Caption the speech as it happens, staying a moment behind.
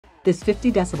This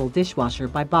 50 decibel dishwasher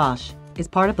by Bosch is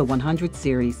part of the 100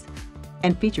 series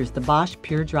and features the Bosch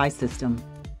Pure Dry system.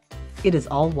 It is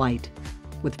all white,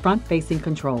 with front-facing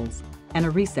controls and a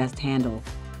recessed handle.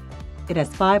 It has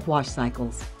 5 wash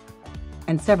cycles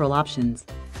and several options,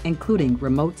 including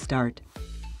remote start,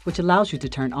 which allows you to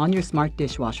turn on your smart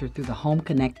dishwasher through the Home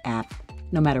Connect app,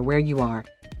 no matter where you are.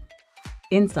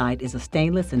 Inside is a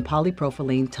stainless and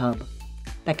polypropylene tub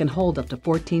that can hold up to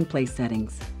 14 place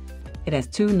settings. It has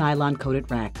 2 nylon-coated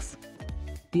racks.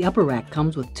 The upper rack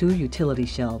comes with 2 utility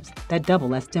shelves that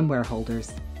double as stemware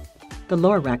holders. The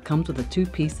lower rack comes with a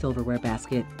 2-piece silverware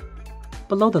basket.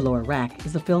 Below the lower rack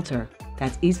is a filter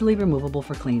that's easily removable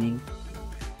for cleaning.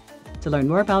 To learn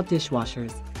more about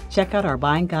dishwashers, check out our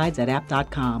buying guides at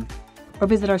abt.com or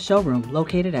visit our showroom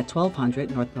located at 1200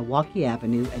 North Milwaukee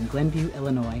Avenue in Glenview,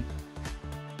 Illinois.